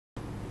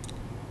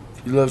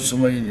If you love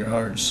somebody in your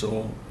heart and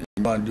soul, and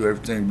you want to do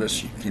everything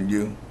best you can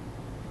do,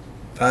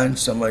 find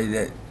somebody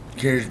that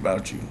cares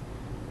about you.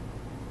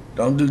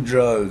 Don't do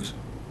drugs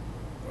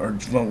or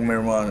smoke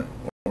marijuana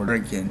or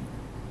drinking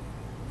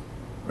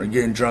or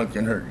getting drunk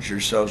and hurt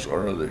yourselves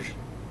or others.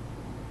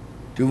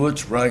 Do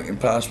what's right and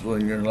possible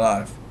in your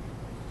life.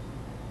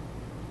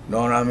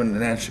 Knowing I'm in the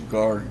National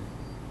Guard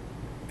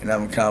and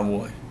I'm a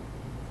cowboy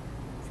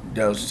from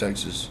Dallas,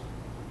 Texas.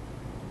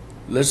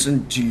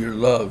 Listen to your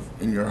love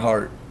in your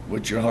heart,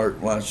 what your heart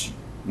wants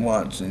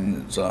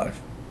in its life.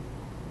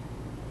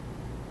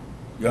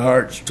 Your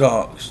heart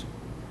talks,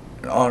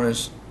 and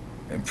honest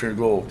and pure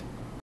gold.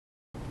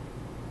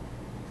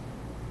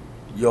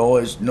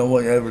 No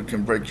one ever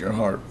can break your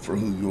heart for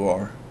who you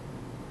are.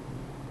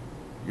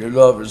 Your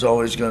love is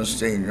always going to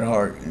stay in your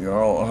heart, and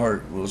your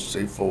heart will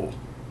stay full.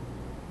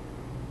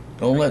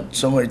 Don't let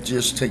somebody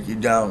just take you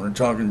down or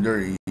talking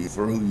dirty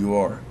for who you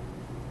are.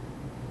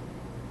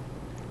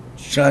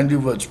 Just try and do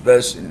what's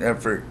best in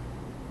effort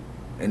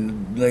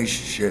and the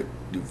relationship.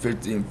 Do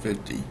 50 and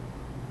 50.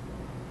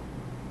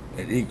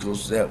 It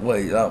equals that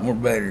way a lot more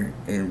better,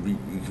 and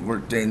you can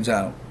work things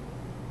out.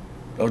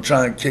 Don't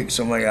try and kick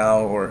somebody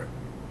out or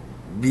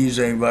abuse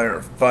anybody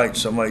or fight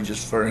somebody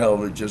just for hell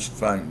of it.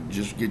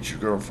 Just get your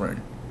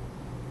girlfriend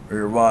or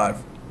your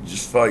wife.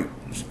 Just fight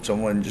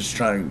someone just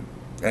trying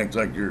to act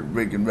like you're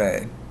big and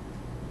bad.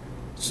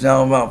 It's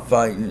not about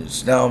fighting.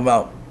 It's not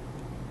about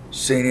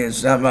saying it.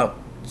 It's not about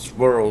this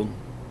world.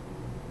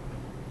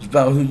 It's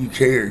about who you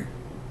care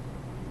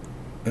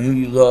and who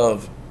you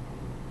love,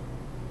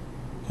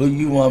 who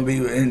you want to be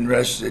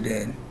interested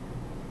in,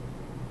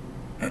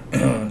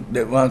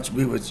 that wants to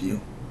be with you.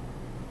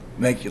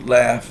 Make you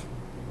laugh,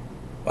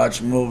 watch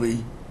a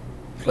movie,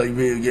 play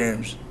video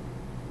games,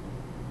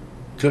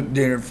 cook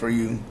dinner for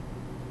you,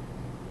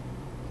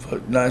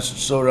 put nice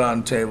soda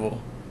on the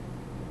table,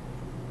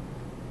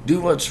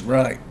 do what's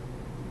right,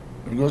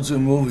 or go to the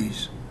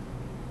movies.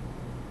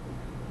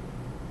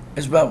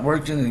 It's about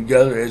working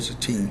together as a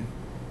team.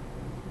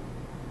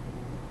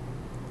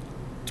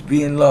 To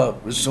be in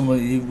love with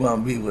somebody you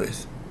want to be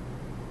with.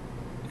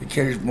 It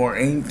cares more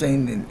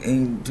anything than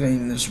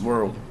anything in this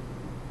world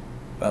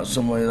about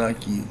somebody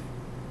like you.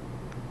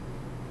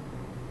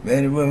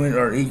 Men and women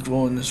are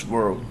equal in this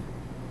world.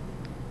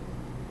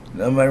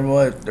 No matter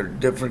what, they're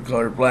different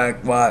color,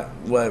 black, white,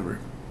 whatever.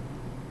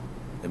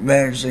 It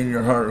matters in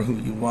your heart who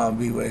you want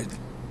to be with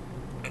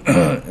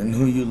and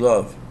who you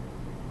love.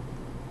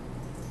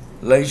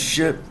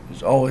 Relationship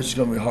is always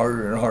going to be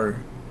harder and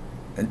harder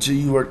until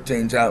you work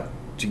things out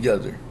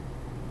together.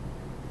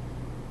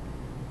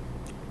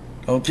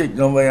 Don't kick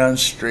nobody on the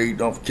street.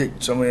 Don't kick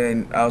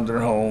somebody out of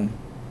their home.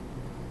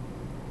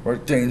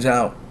 Work things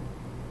out.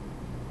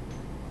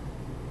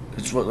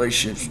 That's what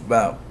relationship's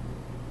about.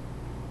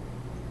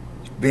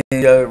 It's being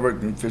together,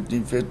 working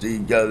 50-50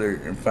 together,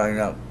 and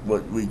finding out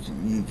what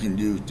you can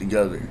do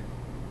together.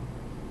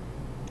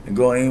 And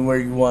go anywhere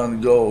you want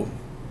to go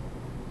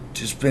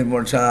to spend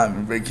more time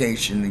and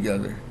vacation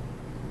together.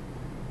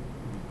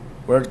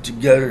 Work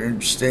together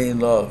and stay in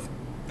love.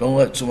 Don't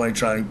let somebody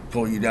try and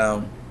pull you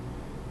down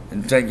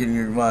and thinking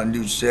you want to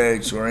do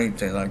sex or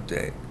anything like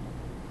that.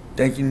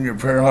 Thinking in your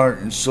pure heart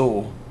and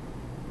soul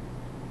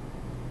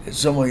that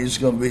somebody is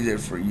going to be there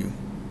for you.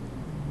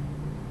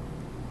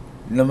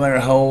 No matter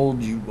how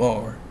old you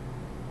are.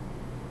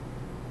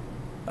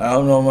 I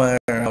don't know no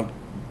matter how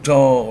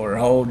tall or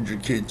how old your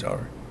kids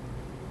are.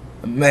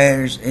 It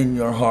matters in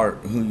your heart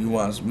who you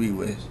want to be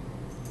with.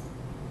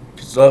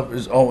 Because love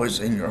is always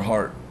in your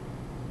heart.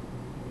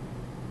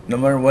 No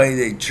matter the way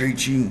they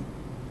treat you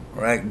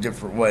or act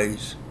different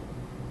ways,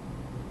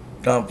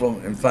 dump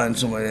them and find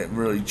somebody that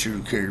really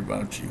truly cares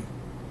about you.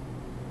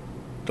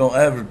 Don't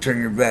ever turn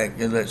your back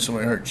and let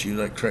somebody hurt you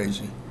like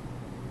crazy.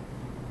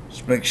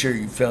 Just make sure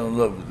you fell in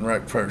love with the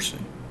right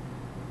person.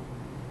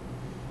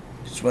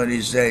 Because one of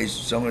these days,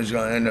 somebody's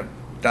going to end up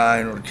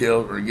dying or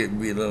killed or getting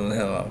beat the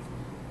hell out of.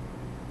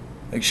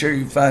 Make sure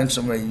you find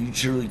somebody you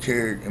truly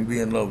care and be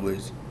in love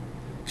with.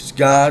 Because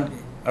God,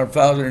 our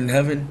Father in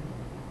heaven,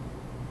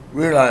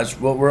 realize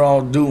what we're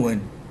all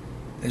doing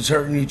is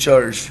hurting each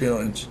other's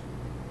feelings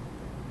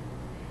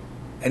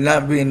and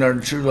not being our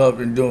true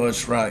love and doing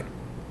what's right.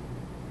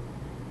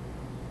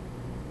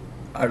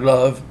 Our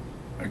love,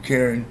 our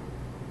caring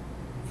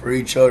for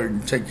each other to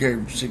take care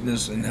of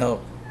sickness and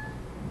health,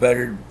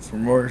 better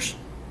from worse.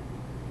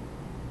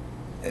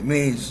 It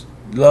means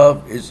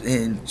love is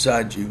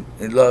inside you,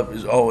 and love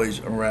is always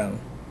around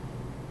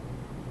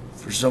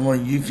for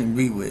someone you can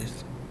be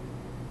with.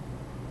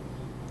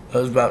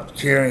 Love is about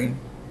caring,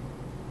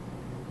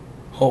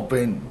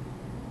 hoping,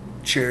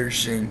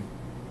 cherishing,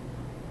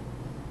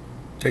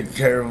 taking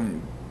care of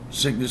them,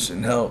 sickness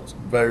and health,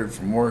 better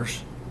from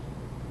worse.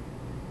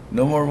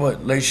 No matter what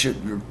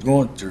relationship you're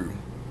going through,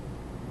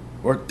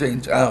 work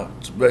things out.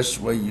 It's the best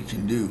way you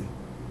can do.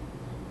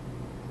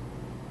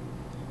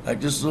 Like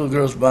this little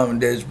girl's mom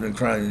and dad's been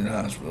crying in the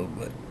hospital,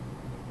 but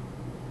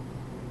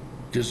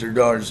because their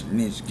daughter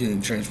needs to get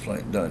a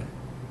transplant done.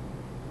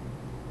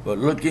 But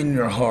look in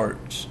your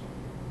hearts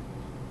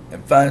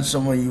and find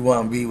someone you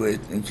want to be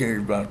with and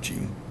cares about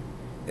you.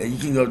 And you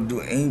can go do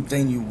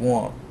anything you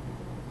want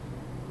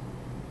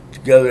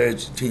together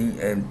as a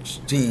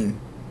team,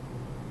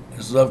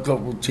 as a love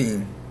couple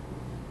team,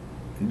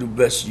 and do the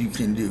best you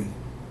can do.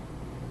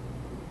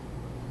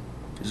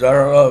 Because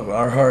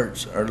our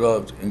hearts are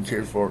loved and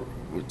cared for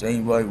with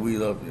anybody we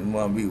love and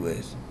want to be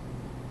with.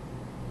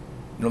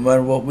 No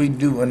matter what we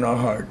do in our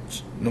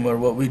hearts, no matter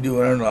what we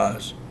do in our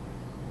lives,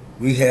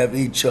 we have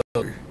each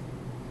other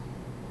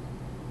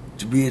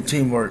to be a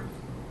teamwork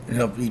and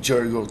help each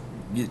other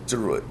get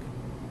through it.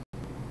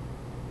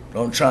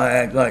 Don't try to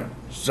act like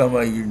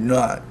somebody you're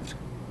not.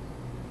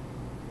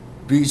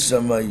 Be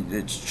somebody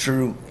that's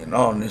true and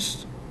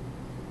honest,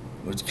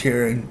 with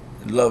caring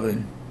and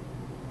loving,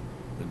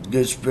 with a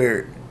good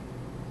spirit.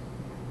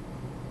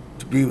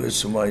 To be with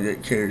somebody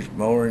that cares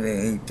more than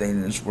anything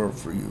in this world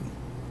for you,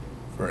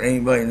 for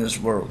anybody in this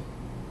world.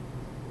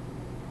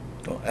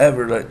 Don't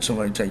ever let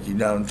somebody take you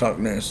down and talk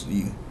nasty to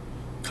you.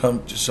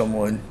 Come to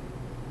someone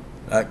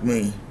like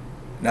me,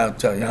 and I'll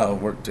tell you how to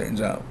work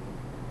things out.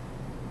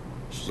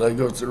 Just let it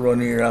go through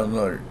one ear out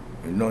another.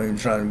 And don't even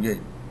try to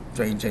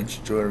pay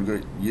attention to it or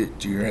get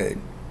to your head.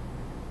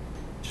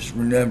 Just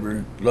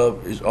remember,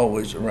 love is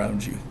always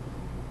around you.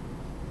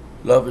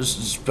 Love is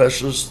the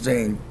specialist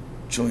thing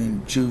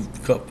between two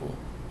couple,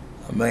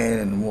 a man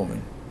and a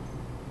woman.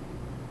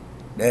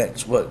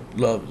 That's what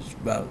love is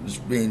about, is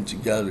being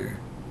together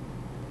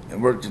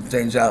and working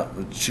things out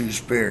with true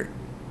spirit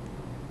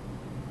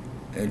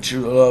and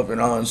true love and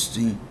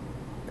honesty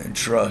and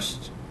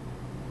trust.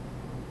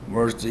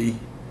 Worthy,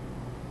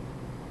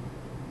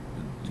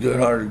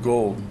 good-hearted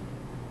gold,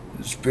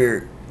 and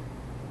spirit,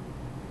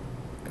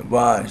 and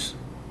wise,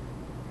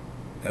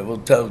 that will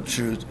tell the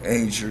truth,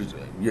 any truth,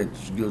 yet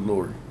the good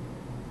Lord.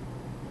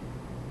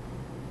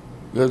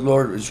 Good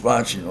Lord is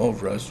watching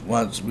over us,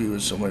 wants to be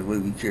with somebody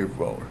we care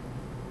for.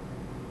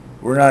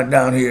 We're not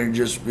down here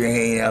just to be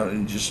hanging out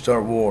and just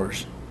start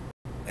wars.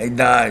 They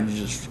die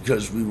just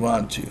because we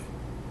want to.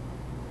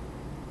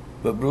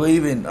 But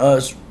believe in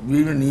us,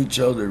 believe in each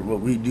other,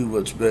 what we do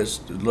what's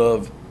best to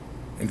love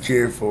and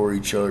care for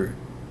each other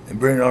and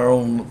bring our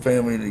own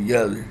family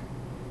together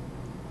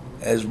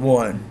as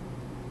one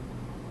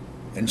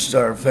and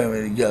start a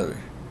family together.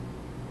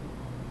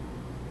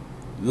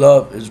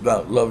 Love is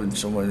about loving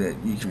someone that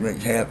you can make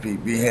happy,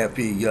 be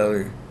happy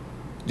together,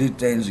 do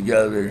things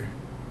together,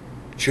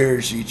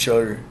 cherish each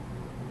other,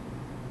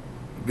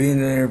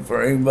 being there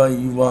for anybody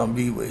you want to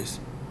be with.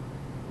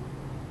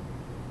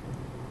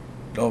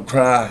 Don't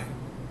cry.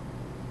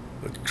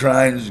 But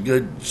crying is a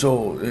good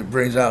soul. It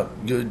brings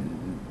out good,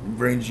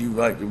 brings you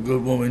like a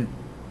good woman,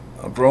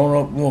 a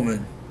grown-up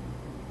woman,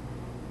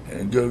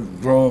 and a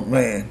good grown-up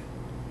man.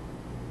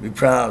 Be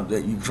proud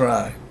that you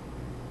cry.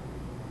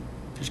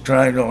 Because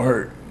crying don't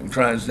hurt, and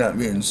crying's not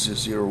being a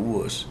sissy or a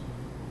wuss.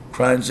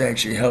 Crying's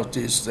actually the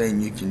healthiest thing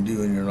you can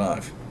do in your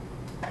life.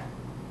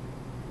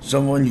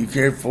 Someone you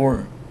care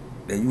for,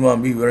 that you want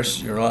to be the rest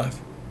of your life,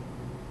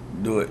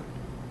 do it.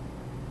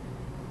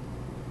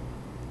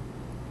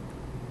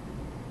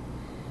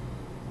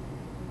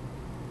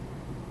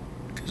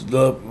 Because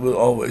love will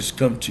always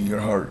come to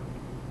your heart.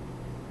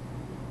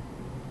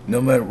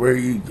 No matter where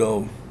you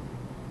go.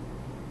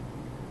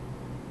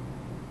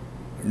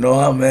 Know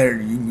how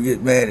mad you can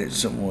get mad at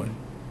someone,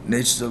 and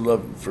they still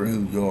love you for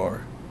who you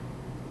are.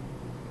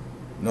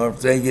 Nor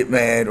if they get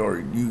mad or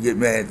you get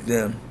mad at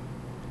them,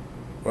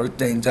 work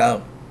things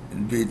out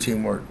and be a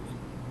teamwork.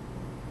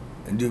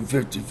 And do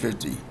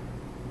 50-50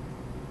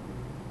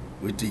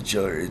 with each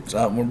other. It's a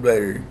lot more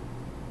better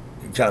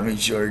than calm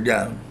each other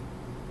down.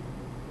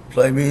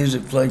 Play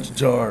music, play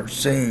guitar,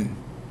 sing,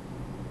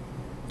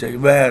 take a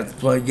bath,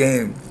 play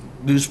games,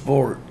 do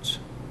sports.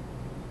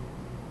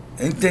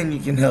 Anything you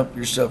can help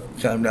yourself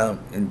calm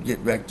down and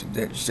get back to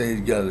that, stay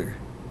together.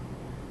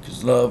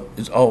 Because love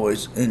is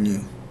always in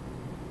you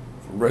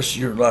for the rest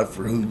of your life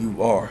for who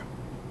you are.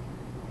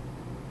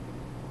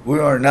 We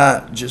are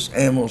not just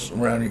animals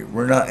around here.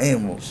 We're not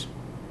animals.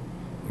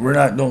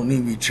 Don't need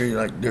to be treated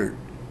like dirt.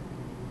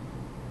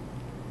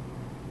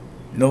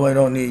 Nobody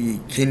don't need to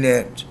be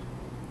kidnapped,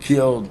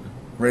 killed,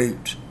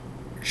 raped,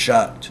 or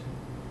shot.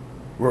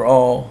 We're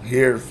all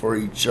here for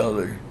each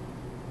other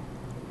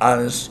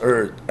on this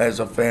earth as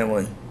a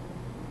family.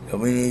 And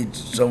we need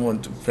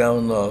someone to fall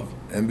in love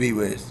and be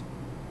with,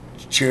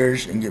 to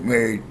cherish and get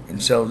married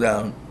and settle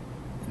down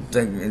and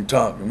think and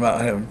talk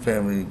about having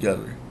family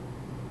together.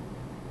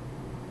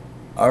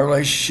 Our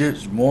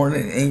relationships, more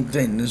than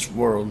anything in this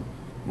world,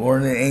 more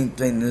than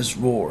anything in this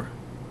war,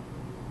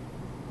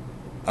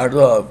 our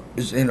love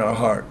is in our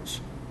hearts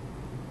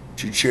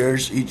to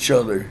cherish each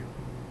other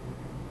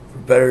for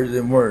better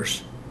than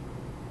worse,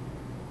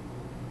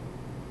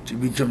 to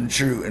become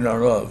true in our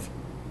love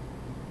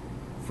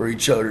for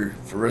each other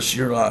for the rest of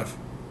your life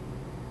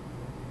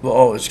will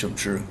always come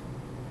true.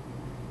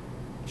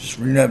 Just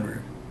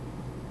remember,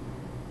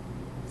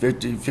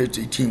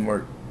 50-50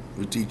 teamwork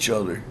with each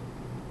other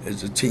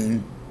as a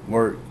team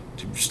work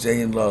to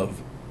stay in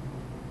love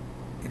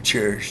and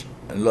cherish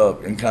and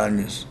love and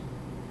kindness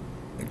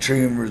and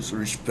treat them with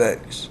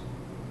respect.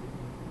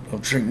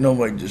 Don't treat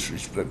nobody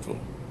disrespectful.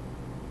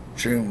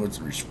 Treat them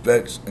with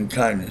respect and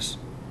kindness.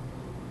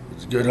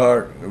 With a good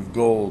heart of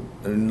gold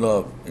and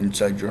love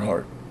inside your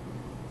heart.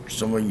 For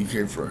someone you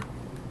care for.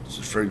 This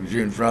is Frank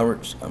James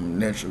Roberts. I'm a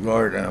National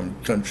Guard and I'm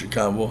a country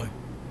cowboy.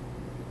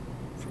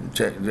 From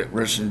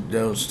Ruston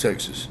Dells,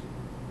 Texas.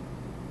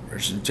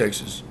 Ruston,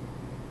 Texas.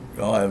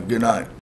 Y'all have a good night.